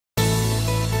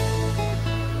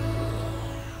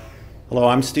Hello,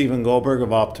 I'm Stephen Goldberg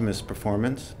of Optimus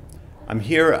Performance. I'm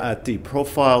here at the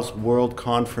Profiles World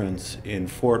Conference in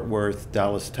Fort Worth,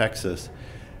 Dallas, Texas,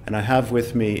 and I have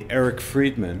with me Eric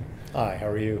Friedman. Hi, how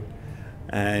are you?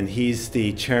 And he's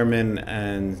the chairman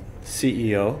and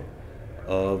CEO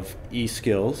of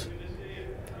eSkills.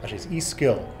 Actually, it's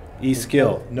eSkill.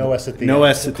 eSkill. No S at the no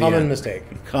end. S at the Common end. mistake.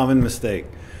 Common mistake.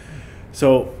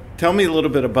 So tell me a little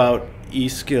bit about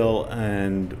eSkill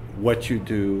and what you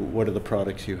do. What are the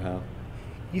products you have?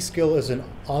 eSkill is an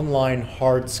online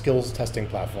hard skills testing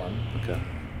platform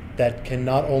that can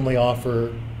not only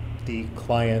offer the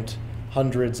client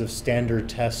hundreds of standard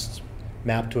tests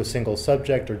mapped to a single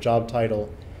subject or job title,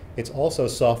 it's also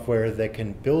software that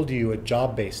can build you a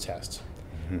job-based test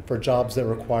for jobs that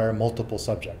require multiple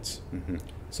subjects.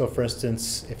 So for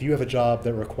instance, if you have a job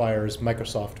that requires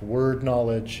Microsoft Word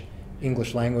knowledge,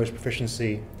 English language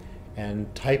proficiency,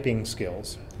 and typing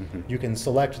skills, you can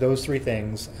select those three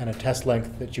things and a test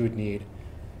length that you would need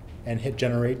and hit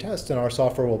generate test, and our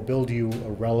software will build you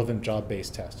a relevant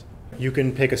job-based test. You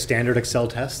can pick a standard Excel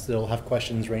test that'll have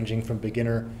questions ranging from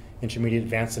beginner, intermediate,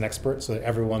 advanced, and expert, so that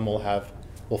everyone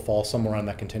will fall somewhere on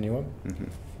that continuum.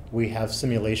 We have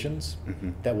simulations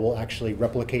that will actually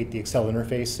replicate the Excel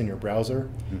interface in your browser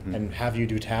and have you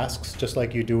do tasks just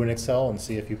like you do in Excel and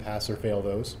see if you pass or fail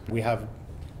those. We have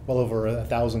well over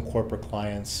 1,000 corporate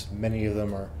clients. Many of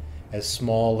them are as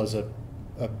small as a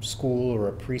school or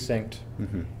a precinct,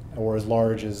 or as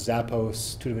large as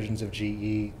Zappos, two divisions of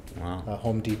GE,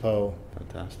 Home Depot.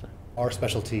 Fantastic. Our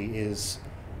specialty is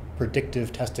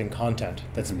predictive testing content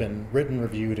that's been written,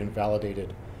 reviewed, and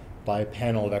validated by a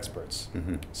panel of experts.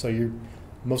 So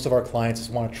most of our clients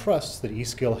want to trust that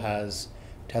eSkill has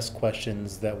test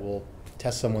questions that will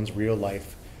test someone's real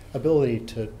life ability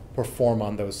to perform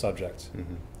on those subjects.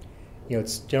 You know,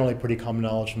 it's generally pretty common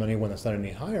knowledge from anyone that's done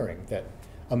any hiring that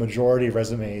a majority of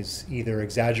resumes either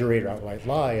exaggerate or outright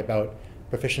lie about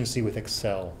proficiency with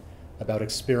Excel, about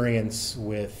experience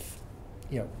with,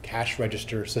 cash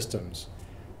register systems,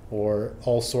 or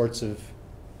all sorts of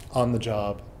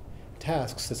on-the-job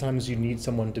tasks that sometimes you need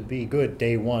someone to be good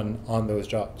day one on those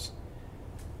jobs.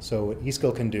 So what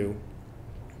eSkill can do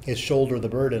is shoulder the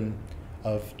burden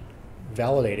of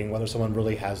validating whether someone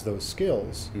really has those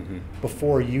skills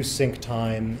before you sink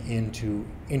time into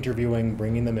interviewing,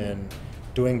 bringing them in,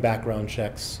 doing background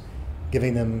checks,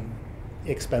 giving them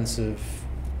expensive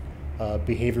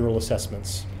behavioral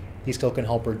assessments. eSkill can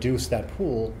help reduce that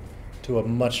pool to a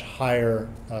much higher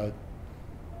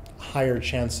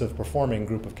chance of performing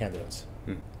group of candidates.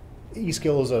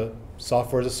 eSkill is a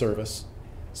software as a service,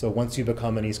 so once you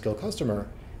become an eSkill customer,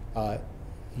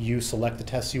 you select the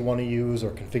tests you want to use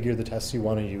or configure the tests you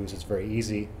want to use. It's very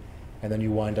easy, and then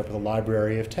you wind up with a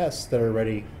library of tests that are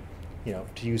ready, to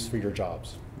use for your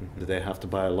jobs. Do they have to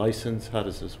buy a license? How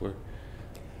does this work?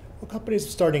 Well, companies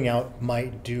starting out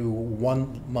might do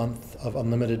 1 month of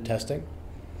unlimited testing,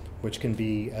 which can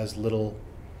be as little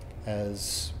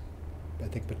as, I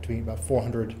think, between about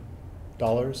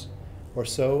 $400 or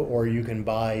so, or you can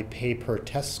buy pay per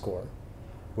test score,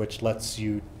 which lets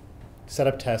you set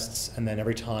up tests, and then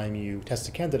every time you test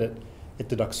a candidate, it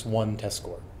deducts one test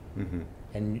score.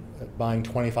 And buying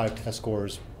 25 test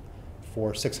scores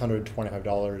for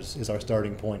 $625 is our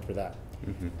starting point for that.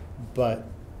 But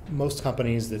most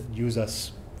companies that use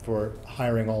us for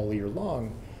hiring all year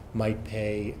long might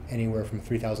pay anywhere from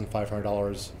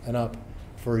 $3,500 and up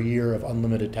for a year of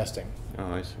unlimited testing.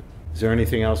 Oh, I see. Is there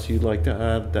anything else you'd like to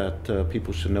add that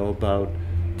people should know about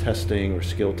testing or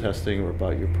skill testing or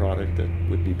about your product that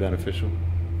would be beneficial?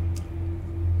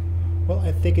 Well,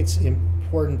 I think it's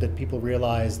important that people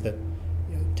realize that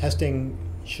testing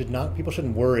people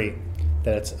shouldn't worry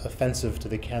that it's offensive to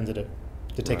the candidate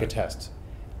to take a test.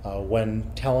 When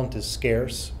talent is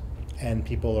scarce and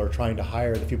people are trying to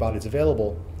hire the few bodies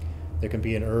available, there can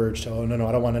be an urge to, oh, no,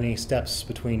 I don't want any steps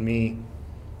between me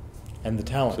and the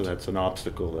talent. So that's an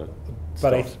obstacle that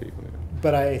stops people.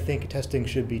 But I think testing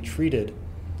should be treated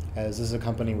as this is a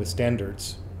company with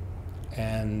standards,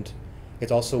 and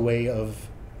it's also a way of,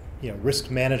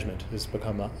 risk management has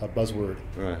become a buzzword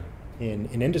in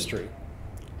industry.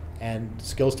 And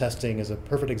skills testing is a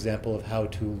perfect example of how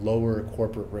to lower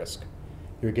corporate risk.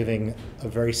 You're giving a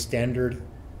very standard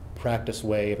practice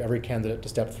way of every candidate to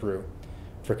step through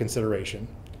for consideration.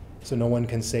 So no one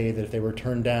can say that if they were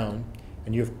turned down,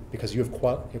 and because you have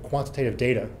quantitative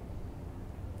data,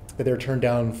 that they're turned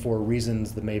down for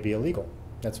reasons that may be illegal.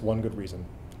 That's one good reason.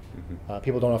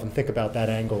 People don't often think about that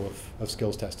angle of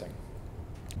skills testing.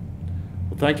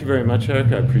 Well, thank you very much,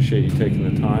 Eric. I appreciate you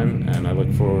taking the time, and I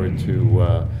look forward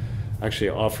to actually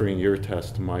offering your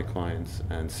test to my clients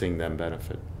and seeing them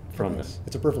benefit from this.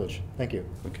 It's a privilege. Thank you.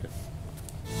 Okay.